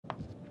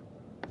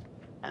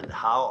And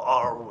how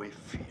are we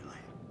feeling?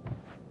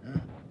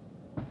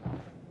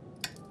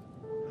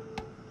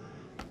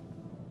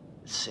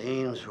 It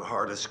seems we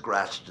hardly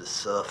scratched the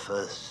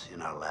surface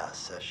in our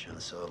last session,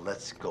 so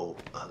let's go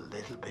a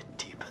little bit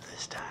deeper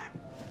this time.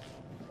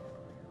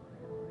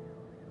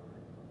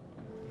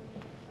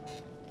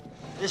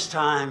 This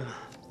time,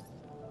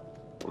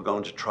 we're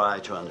going to try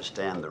to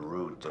understand the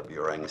root of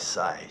your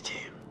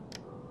anxiety.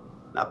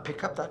 Now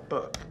pick up that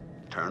book,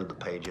 turn the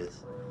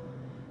pages.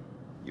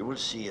 You will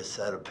see a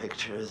set of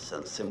pictures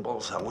and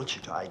symbols. I want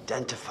you to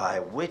identify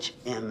which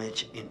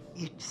image in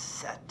each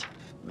set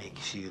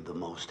makes you the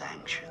most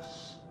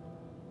anxious.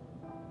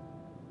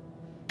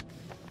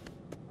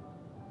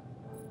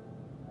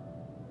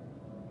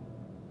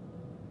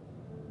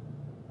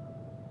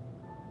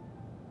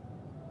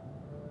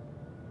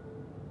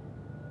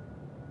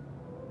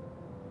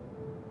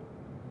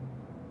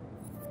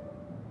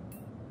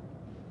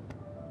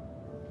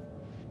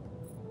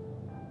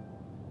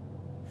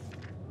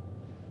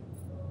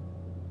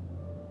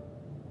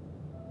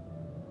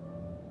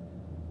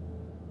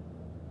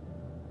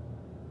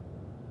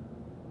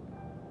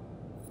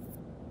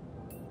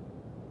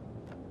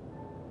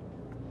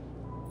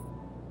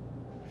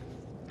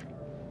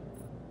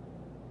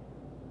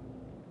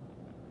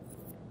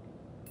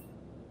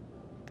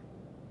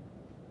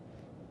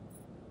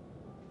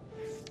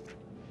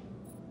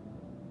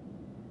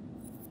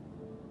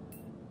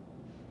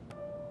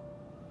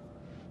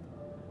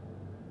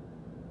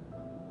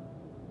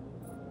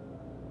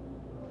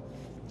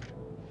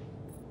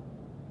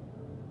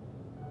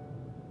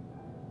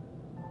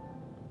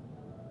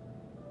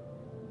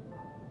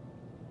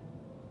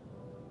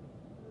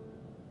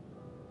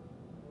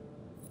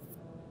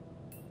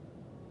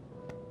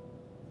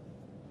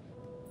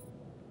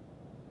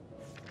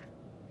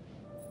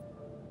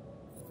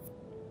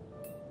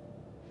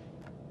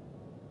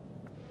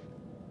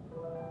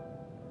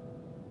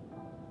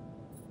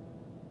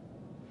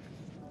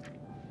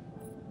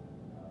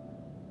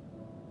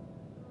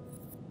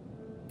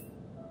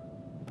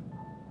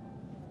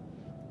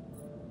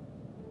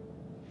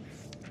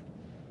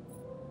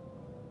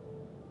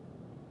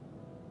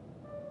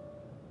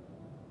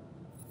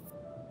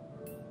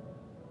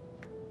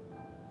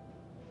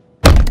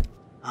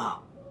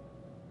 Oh.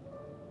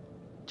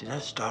 Did I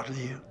startle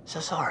you? So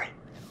sorry.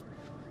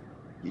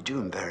 You're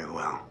doing very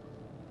well.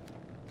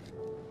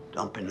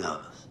 Don't be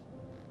nervous.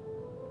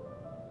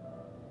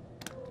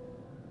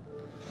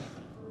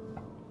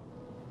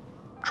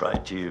 Try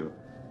to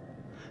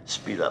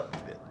speed up a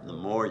bit. The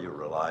more you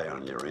rely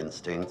on your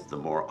instincts, the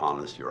more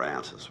honest your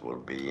answers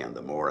will be, and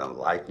the more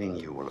enlightening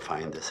you will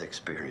find this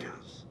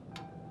experience.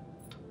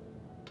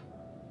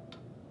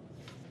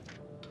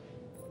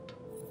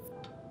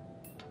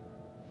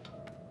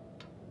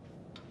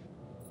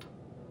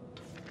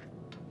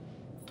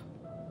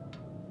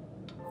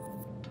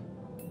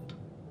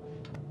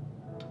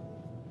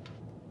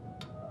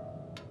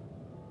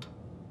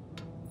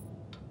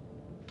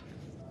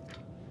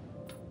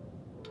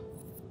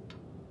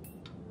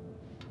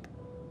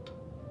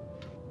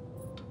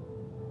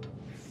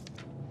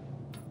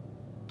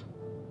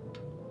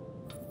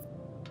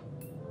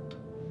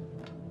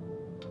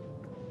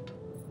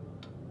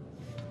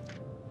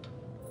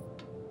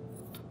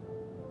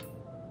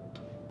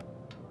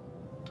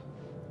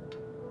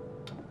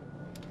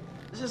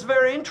 This is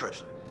very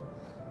interesting.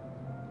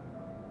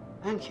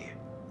 Thank you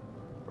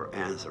for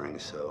answering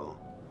so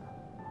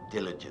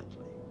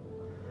diligently.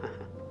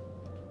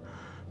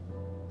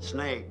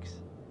 Snakes,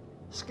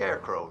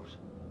 scarecrows,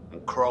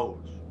 and crows.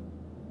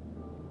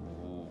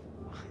 Ooh.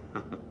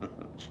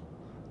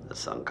 The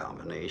sun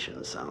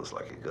combination sounds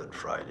like a good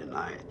Friday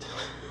night.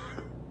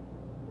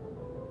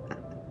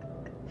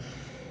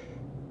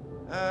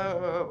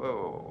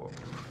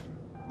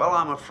 Well,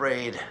 I'm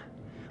afraid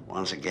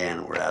once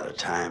again we're out of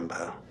time,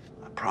 but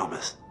I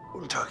promise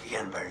we'll talk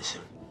again very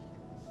soon.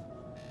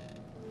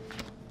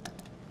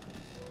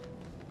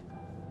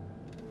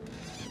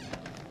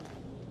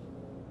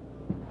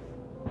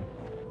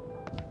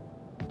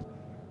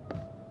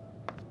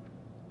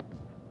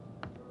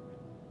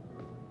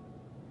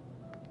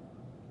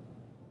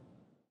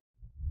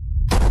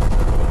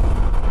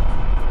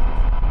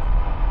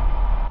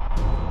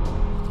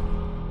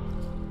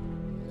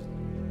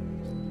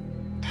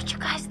 Don't you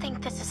guys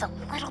think this is a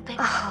little bit...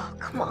 Oh,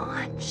 come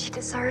on. She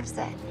deserves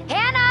it.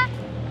 Hannah!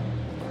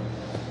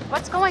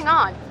 What's going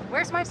on?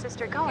 Where's my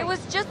sister going? It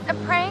was just a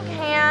prank,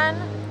 Han.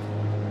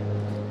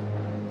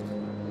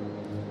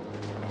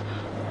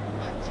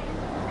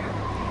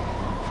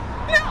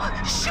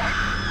 No! Shit!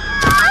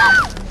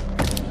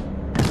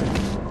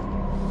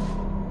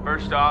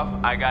 First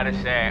off, I gotta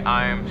say,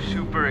 I am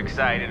super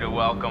excited to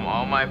welcome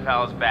all my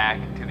pals back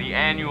to the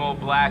annual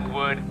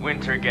Blackwood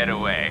Winter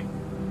Getaway.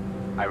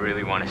 I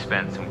really want to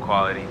spend some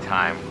quality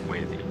time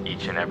with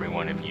each and every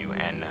one of you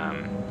and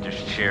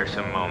just share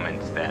some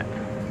moments that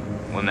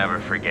we'll never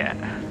forget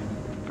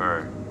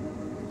for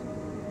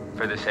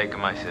the sake of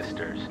my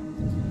sisters.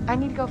 I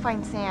need to go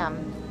find Sam.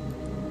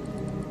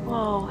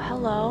 Whoa,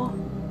 hello.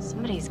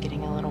 Somebody's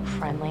getting a little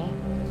friendly.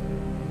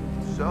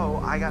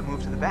 So I got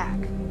moved to the back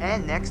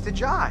and next to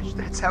Josh.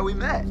 That's how we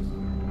met.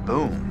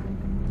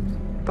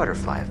 Boom.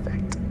 Butterfly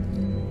effect.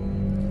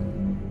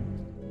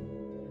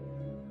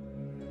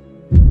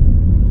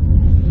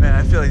 Man,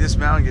 I feel like this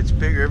mountain gets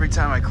bigger every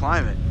time I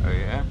climb it. Oh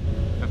yeah?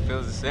 That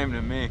feels the same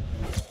to me.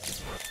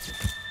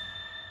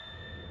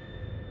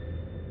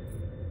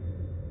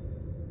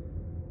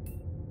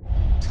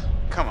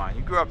 Come on,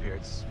 you grew up here.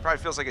 It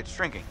probably feels like it's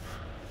shrinking.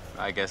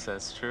 I guess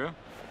that's true.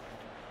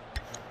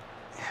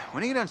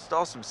 When are you gonna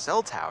install some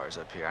cell towers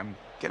up here? I'm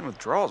getting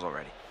withdrawals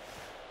already.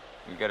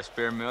 You got a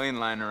spare million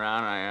lying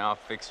around, and I'll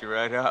fix you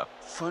right up.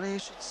 Funny you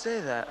should say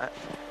that.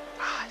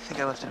 I think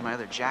I left it in my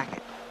other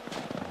jacket.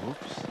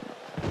 Oops.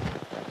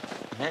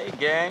 Hey,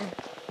 gang.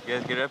 You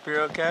guys get up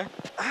here okay?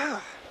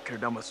 Could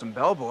have done with some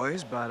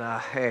bellboys, but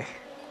hey,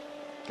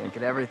 can't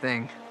get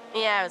everything.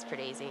 Yeah, it was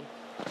pretty easy.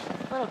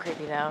 A little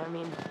creepy though. I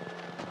mean,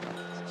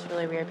 it's just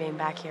really weird being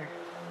back here.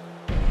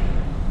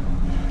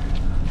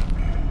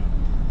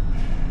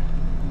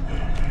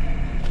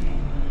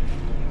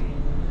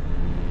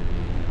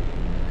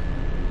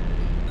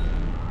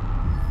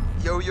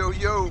 Yo, yo,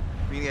 yo.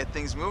 We gonna get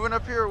things moving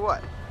up here or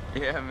what?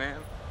 Yeah, man.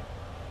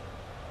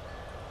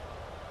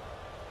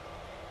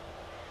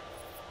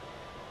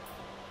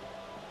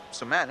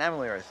 So Matt and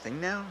Emily are a thing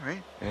now,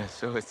 right? Yeah,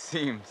 so it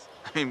seems.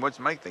 I mean, what's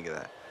Mike think of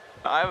that?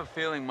 I have a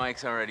feeling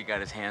Mike's already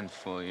got his hands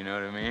full, you know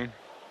what I mean?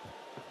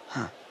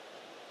 Huh.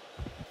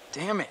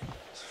 Damn it.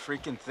 This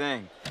freaking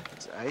thing.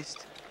 It's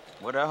iced.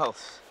 What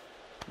else?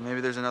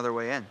 Maybe there's another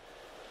way in.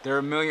 There are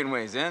a million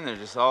ways in, they're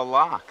just all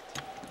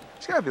locked.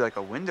 There's gotta be like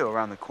a window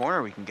around the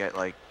corner we can get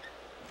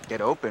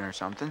open or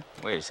something.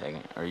 Wait a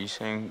second, are you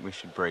saying we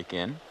should break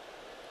in?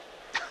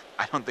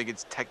 I don't think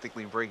it's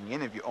technically breaking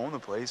in if you own the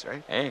place,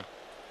 right? Hey,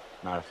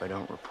 not if I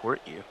don't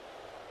report you.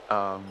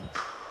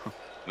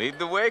 Lead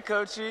the way,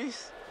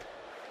 coachies.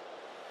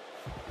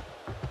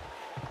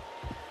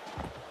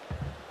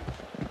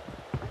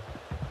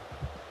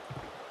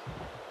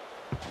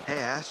 Hey,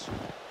 Ash.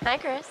 Hi,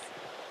 Chris.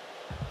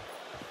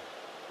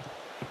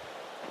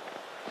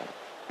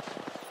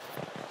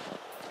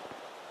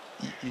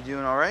 You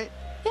doing all right?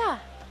 Yeah.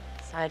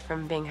 Aside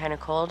from being kind of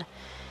cold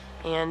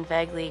and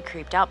vaguely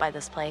creeped out by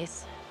this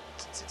place.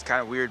 It's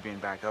kind of weird being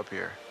back up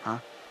here, huh?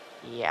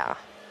 Yeah.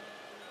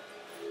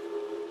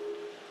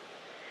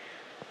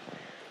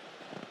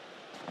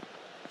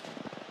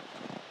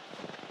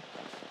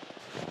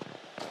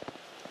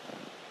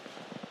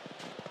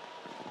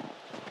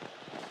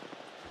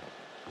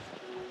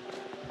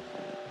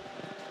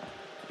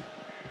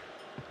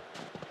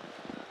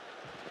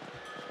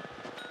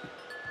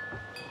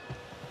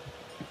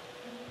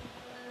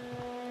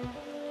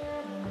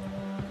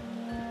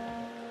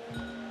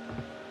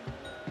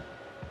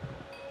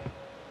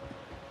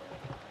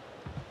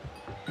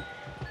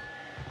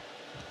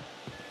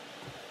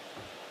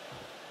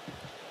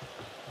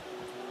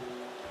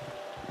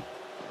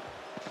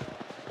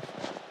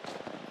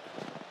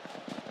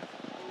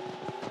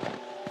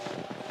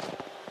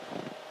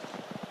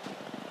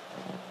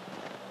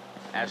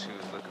 Ashley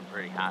was looking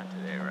pretty hot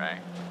today, right?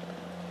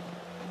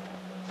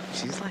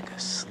 She's like a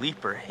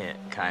sleeper hit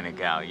kind of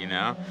gal, you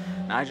know?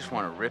 And I just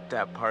want to rip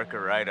that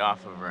Parker right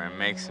off of her and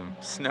make some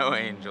snow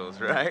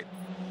angels, right?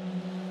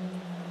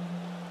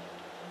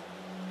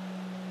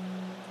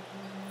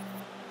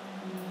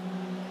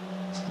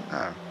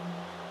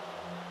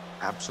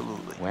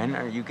 Absolutely. When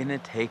are you gonna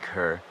take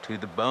her to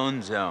the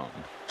Bone Zone?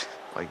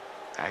 Like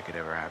that could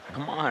ever happen.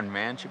 Come on,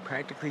 man. She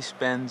practically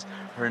spends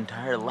her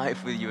entire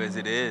life with you as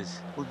it is.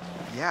 Well,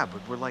 yeah,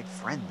 but we're like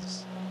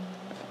friends.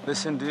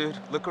 Listen, dude,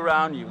 look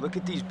around you. Look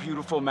at these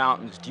beautiful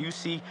mountains. Do you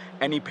see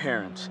any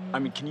parents? I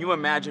mean, can you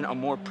imagine a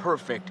more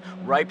perfect,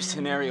 ripe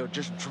scenario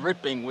just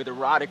dripping with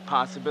erotic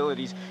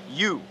possibilities?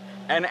 You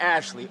and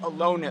Ashley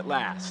alone at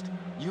last.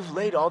 You've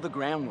laid all the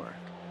groundwork.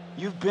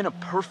 You've been a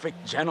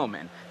perfect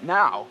gentleman.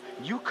 Now,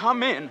 you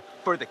come in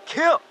for the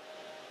kill.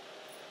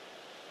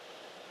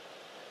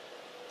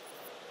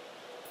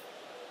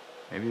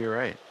 Maybe you're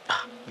right.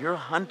 You're a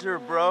hunter,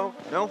 bro.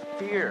 No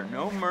fear,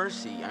 no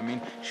mercy. I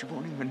mean, she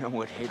won't even know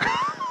what hit her.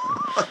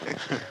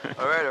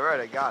 all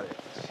right, I got it.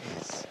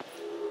 Jeez.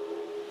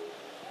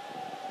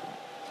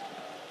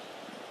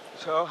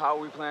 So, how are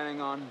we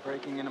planning on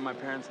breaking into my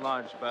parents'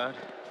 lodge, bud?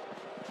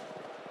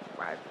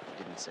 I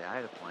didn't say I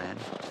had a plan.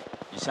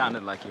 You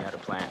sounded like you had a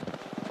plan.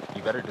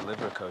 You better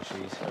deliver,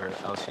 Cochise, or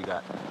else you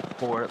got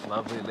 4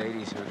 lovely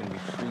ladies who are going to be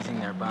freezing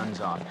their buns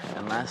off.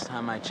 And last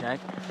time I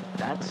checked,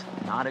 that's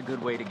not a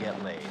good way to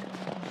get laid.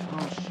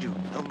 Oh, shoot.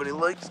 Nobody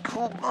likes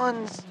cool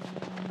buns.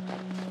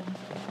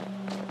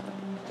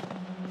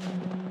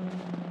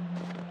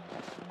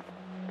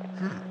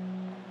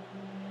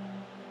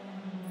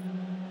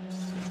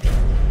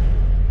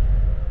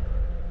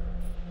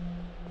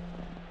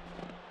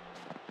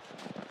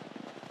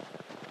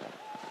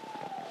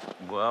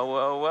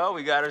 Well,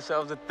 we got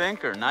ourselves a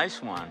thinker.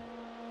 Nice one.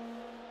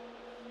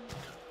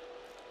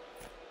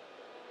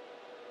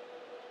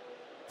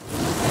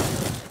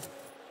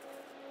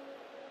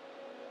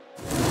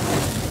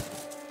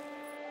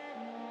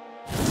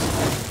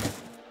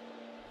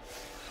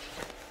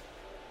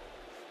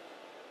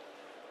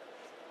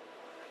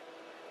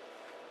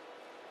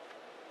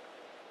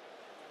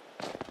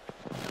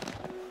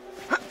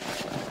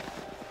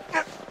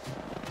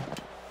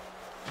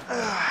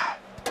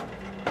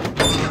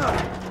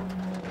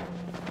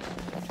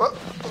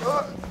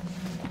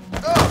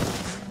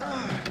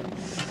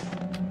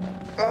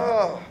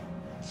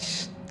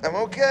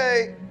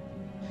 Okay.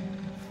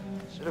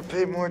 Should have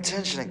paid more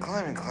attention in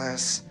climbing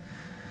class.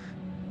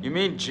 You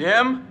mean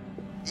Jim?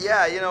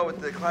 Yeah, you know, with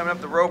the climbing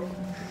up the rope.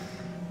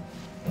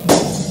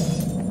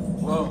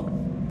 Whoa.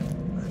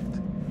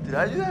 Did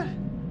I do that?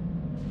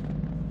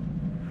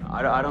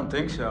 I don't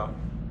think so.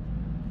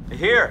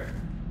 Here,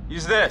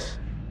 use this.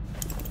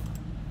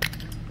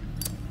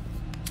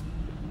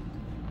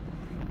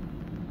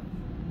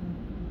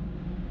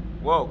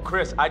 Whoa,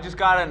 Chris, I just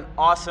got an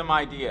awesome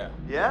idea.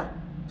 Yeah?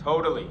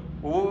 Totally.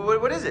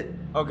 What is it?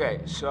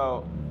 Okay,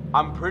 so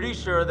I'm pretty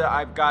sure that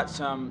I've got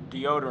some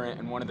deodorant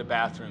in one of the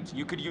bathrooms.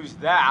 You could use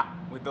that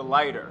with the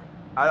lighter.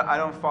 I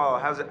don't follow.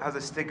 How's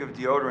a stick of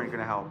deodorant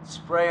gonna help?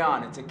 Spray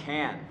on, it's a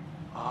can.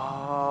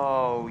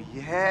 Oh,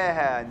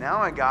 yeah. Now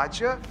I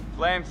gotcha.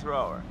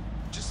 Flamethrower.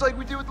 Just like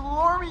we did with the little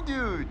army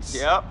dudes.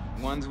 Yep,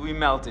 ones we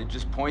melted.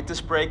 Just point the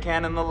spray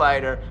can in the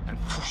lighter and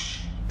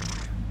whoosh.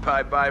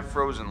 Bye-bye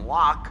frozen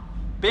lock.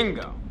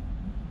 Bingo.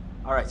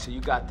 All right, so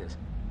you got this.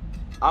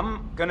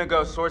 I'm gonna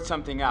go sort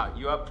something out.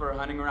 You up for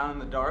hunting around in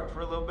the dark for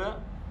a little bit?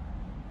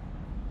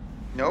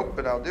 Nope,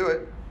 but I'll do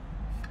it.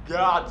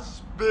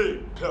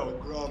 Godspeed,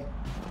 Pilgrim.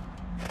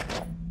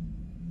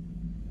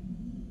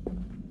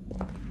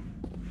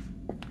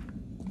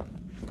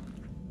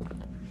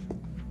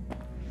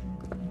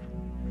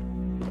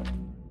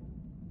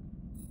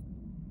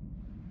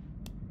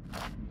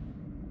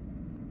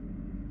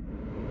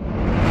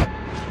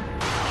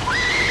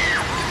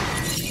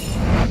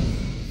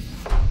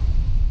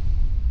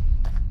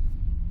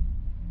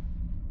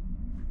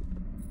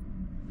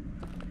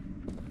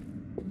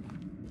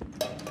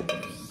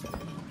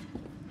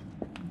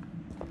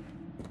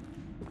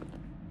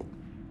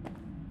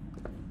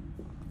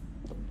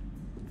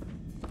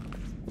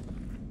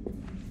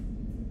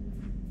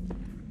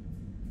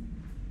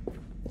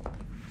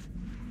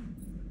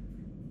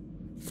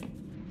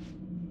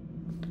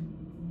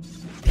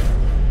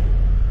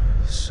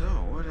 So,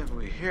 what have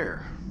we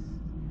here?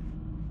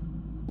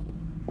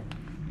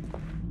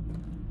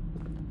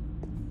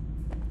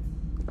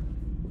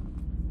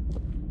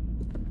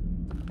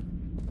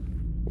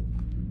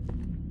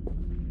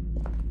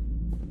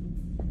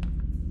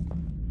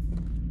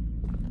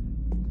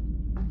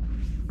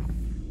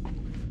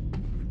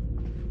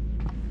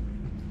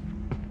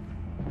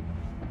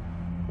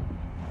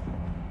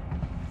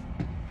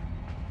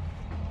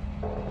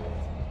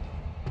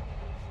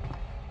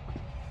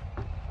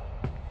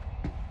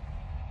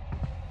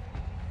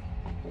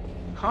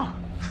 Huh.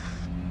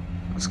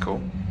 That's cool.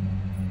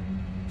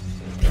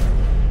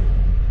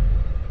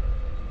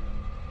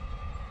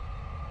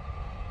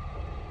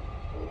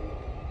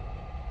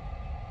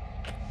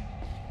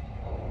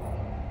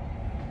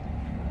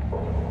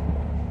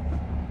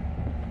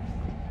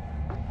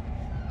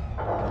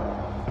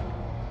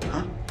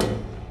 Huh?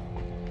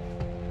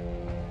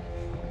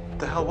 What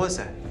the hell was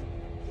that?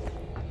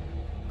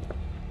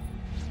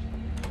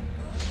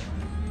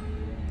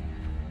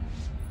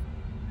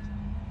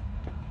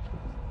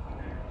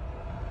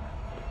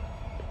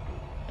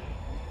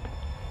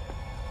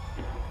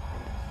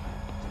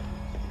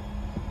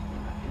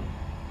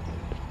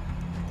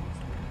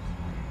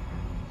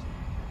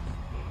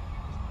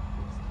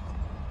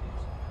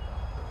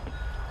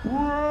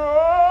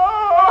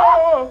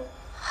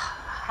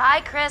 Hi,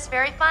 Chris.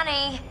 Very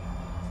funny.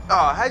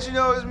 Oh, how'd you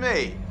know it was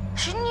me?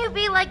 Shouldn't you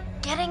be, like,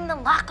 getting the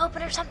lock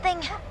open or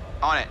something?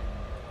 On it.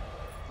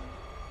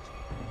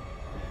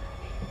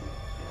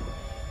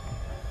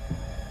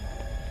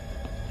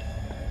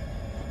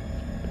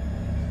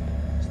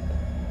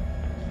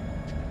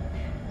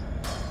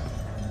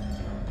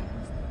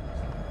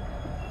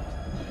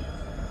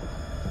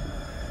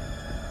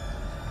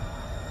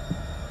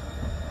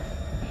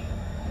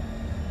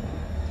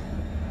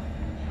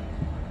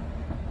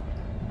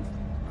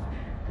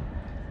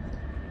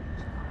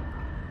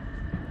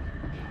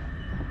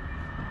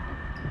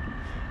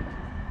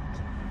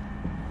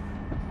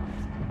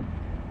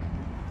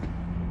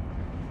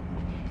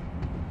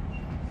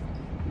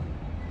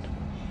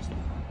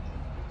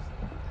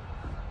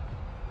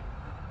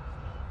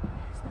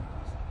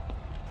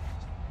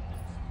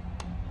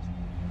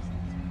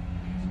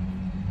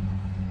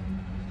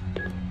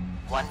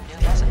 One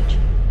new message.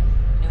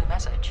 New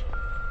message.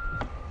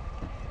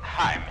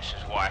 Hi,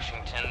 Mrs.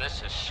 Washington.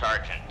 This is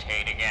Sergeant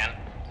Tate again.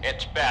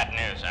 It's bad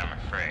news, I'm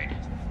afraid.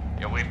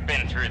 Yeah, we've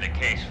been through the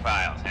case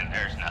files, and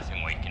there's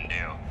nothing we can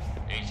do.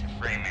 He's a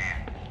free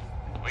man.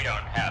 We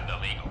don't have the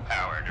legal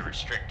power to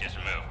restrict his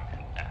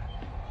movement.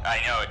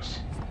 I know it's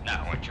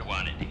not what you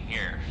wanted to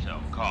hear, so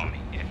call me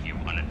if you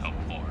want to know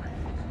more.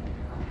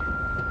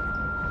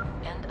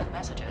 End of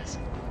messages.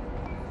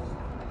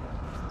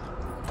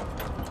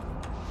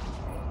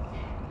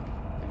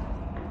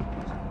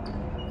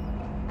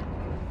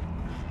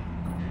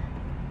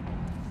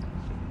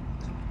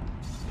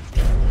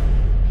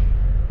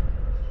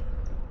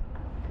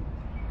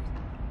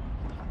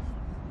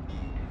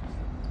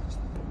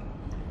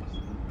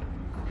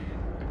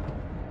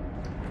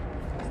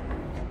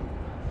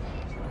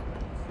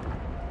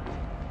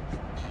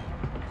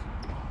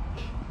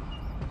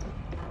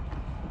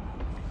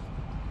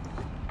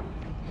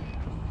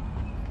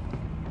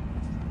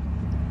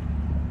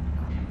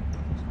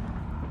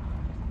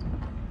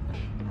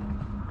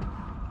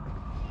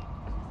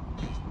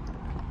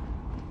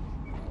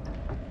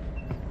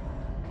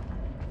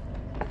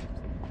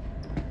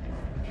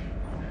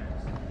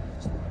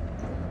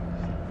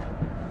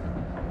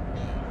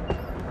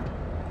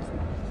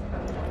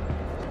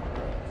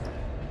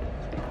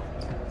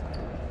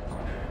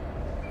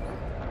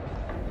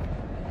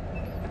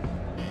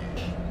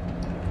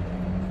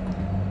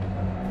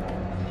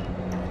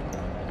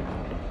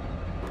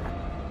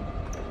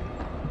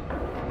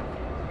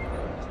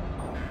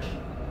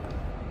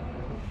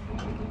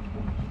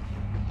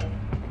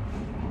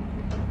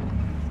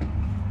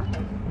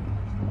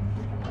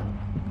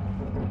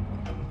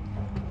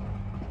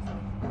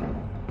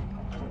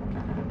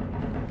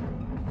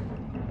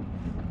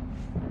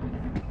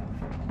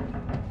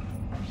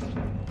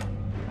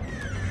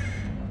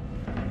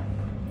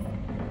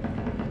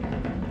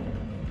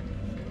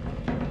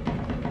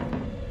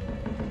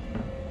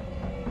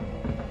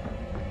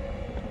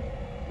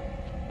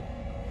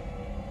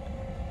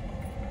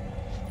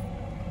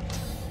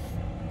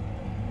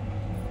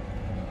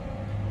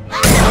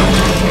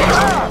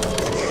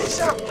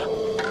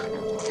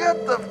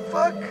 What the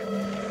fuck?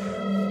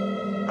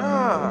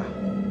 Ah.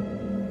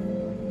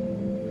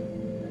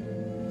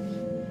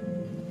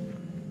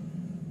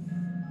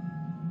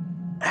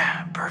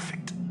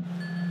 Perfect.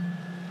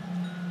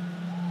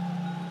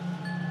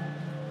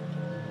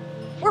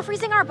 We're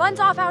freezing our buns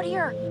off out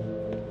here.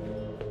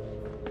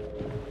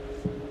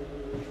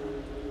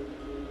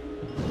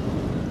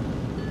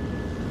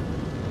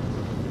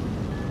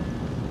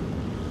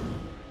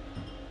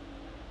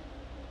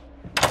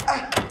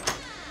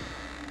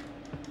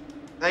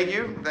 Thank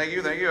you.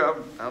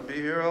 I'll be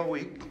here all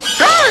week.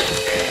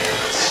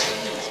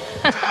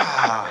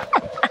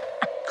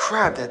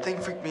 Crap, that thing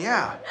freaked me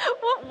out.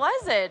 What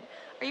was it?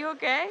 Are you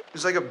okay? It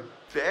was like a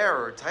bear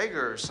or a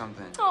tiger or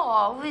something.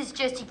 Oh, it was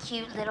just a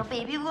cute little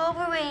baby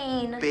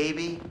Wolverine.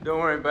 Baby. Don't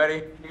worry,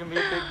 buddy. You're gonna be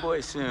a big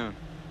boy soon.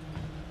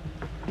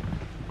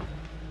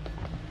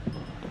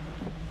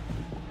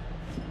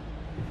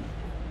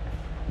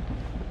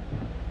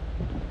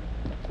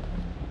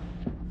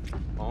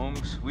 Home,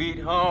 sweet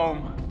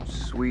home.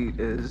 Sweet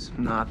is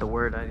not the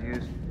word I'd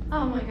use.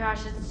 Oh my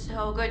gosh, it's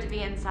so good to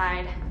be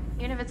inside.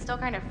 Even if it's still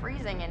kind of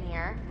freezing in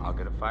here. I'll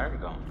get a fire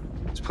going.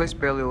 This place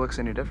barely looks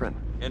any different.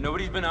 Yeah,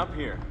 nobody's been up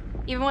here.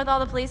 Even with all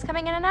the police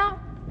coming in and out?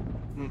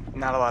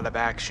 Not a lot of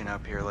action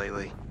up here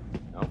lately.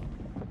 No.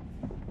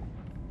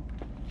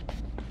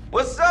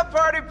 What's up,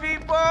 party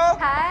people?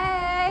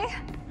 Hi.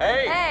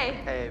 Hey. Hey.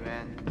 Hey,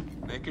 man.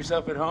 Make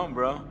yourself at home,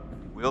 bro.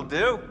 Will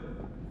do.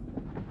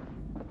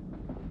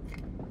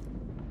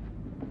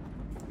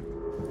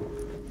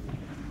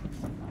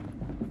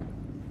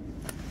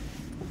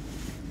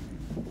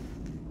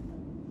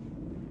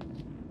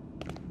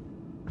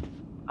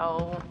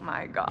 Oh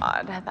my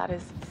god, that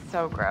is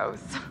so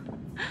gross.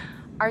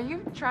 Are you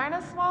trying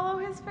to swallow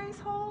his face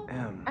whole?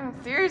 I mean,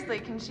 seriously,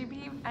 can she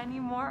be any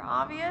more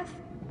obvious?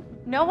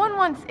 No one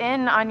wants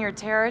in on your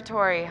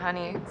territory,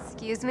 honey.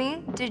 Excuse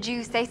me? Did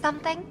you say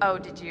something? Oh,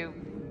 did you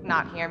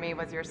not hear me?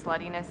 Was your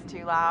sluttiness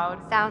too loud?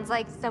 Sounds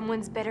like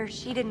someone's bitter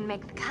she didn't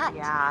make the cut.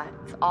 Yeah,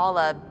 it's all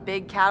a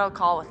big cattle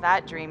call with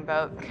that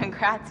dreamboat.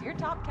 Congrats, you're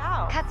top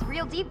cow. Cuts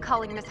real deep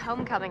calling Miss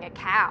Homecoming a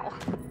cow.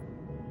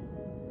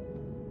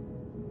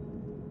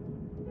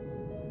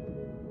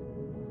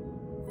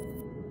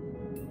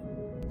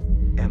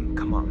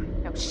 Come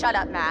on. No, shut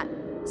up, Matt.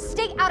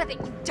 Stay out of it,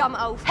 you dumb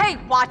oaf. Hey,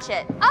 watch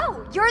it.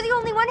 Oh, you're the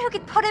only one who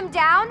can put him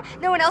down?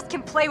 No one else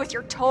can play with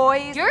your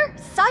toys? You're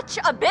such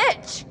a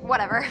bitch.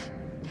 Whatever.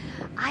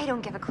 I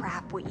don't give a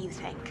crap what you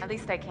think. At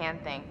least I can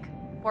think.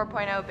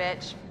 4.0,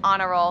 bitch.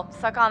 Honor roll.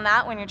 Suck on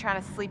that when you're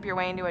trying to sleep your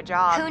way into a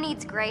job. Who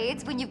needs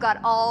grades when you've got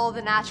all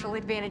the natural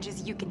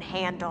advantages you can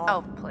handle?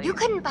 Oh, please. You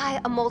couldn't buy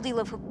a moldy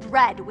loaf of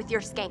bread with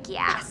your skanky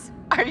ass.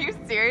 Are you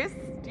serious?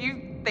 Do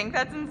you think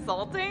that's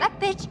insulting? That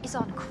bitch is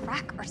on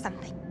crack or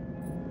something.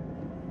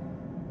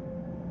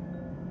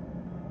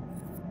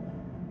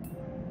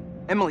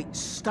 Emily,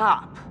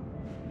 stop.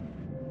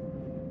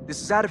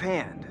 This is out of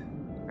hand.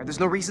 There's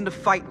no reason to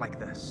fight like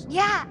this.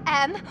 Yeah,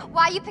 Em.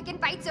 Why you picking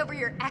fights over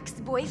your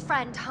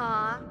ex-boyfriend,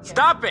 huh?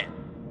 Stop it!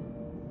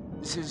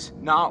 This is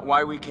not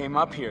why we came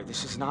up here.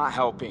 This is not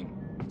helping.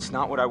 It's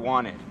not what I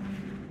wanted.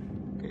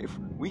 If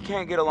we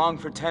can't get along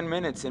for 10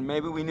 minutes, then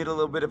maybe we need a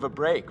little bit of a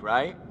break,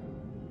 right?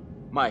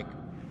 Mike,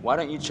 why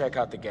don't you check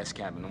out the guest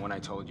cabin, the one I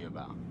told you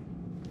about?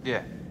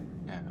 Yeah,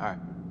 all right.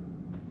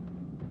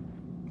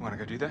 Wanna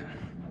go do that?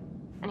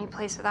 Any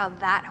place without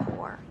that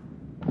whore.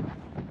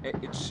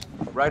 It's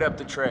right up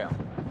the trail.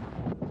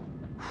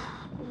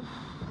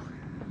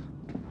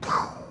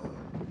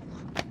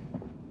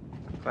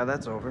 Glad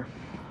that's over.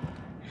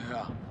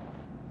 Yeah.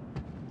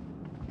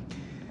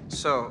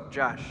 So,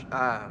 Josh,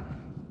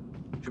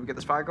 should we get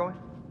this fire going?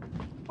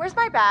 Where's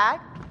my bag?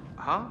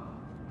 Huh?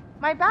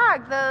 My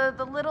bag,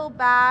 the little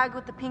bag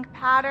with the pink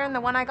pattern, the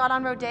one I got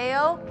on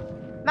Rodeo.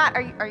 Matt,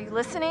 are you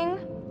listening?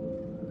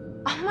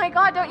 Oh my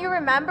god, don't you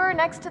remember?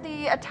 Next to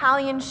the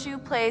Italian shoe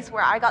place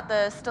where I got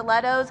the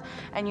stilettos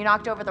and you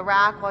knocked over the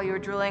rack while you were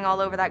drooling all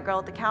over that girl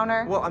at the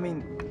counter? Well, I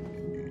mean,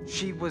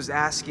 she was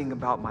asking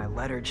about my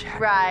letter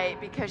jacket.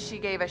 Right, because she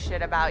gave a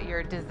shit about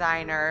your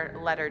designer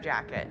letter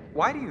jacket.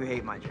 Why do you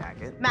hate my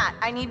jacket? Matt,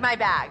 I need my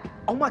bag.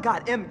 Oh my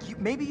god, Em,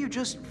 maybe you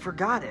just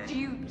forgot it. Do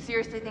you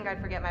seriously think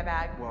I'd forget my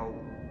bag? Well,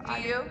 Do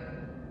you?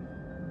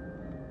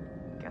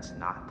 Guess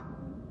not.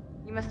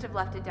 You must have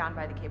left it down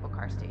by the cable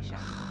car station.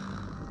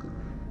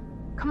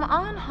 Come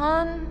on,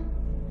 hon.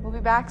 We'll be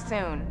back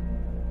soon.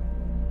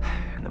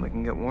 And then we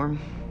can get warm?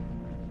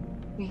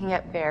 We can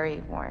get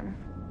very warm.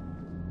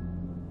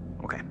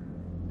 Okay.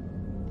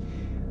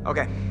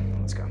 Okay,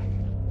 let's go.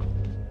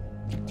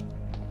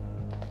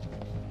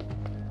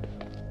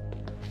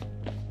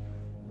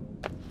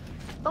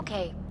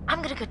 Okay,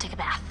 I'm gonna go take a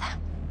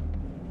bath.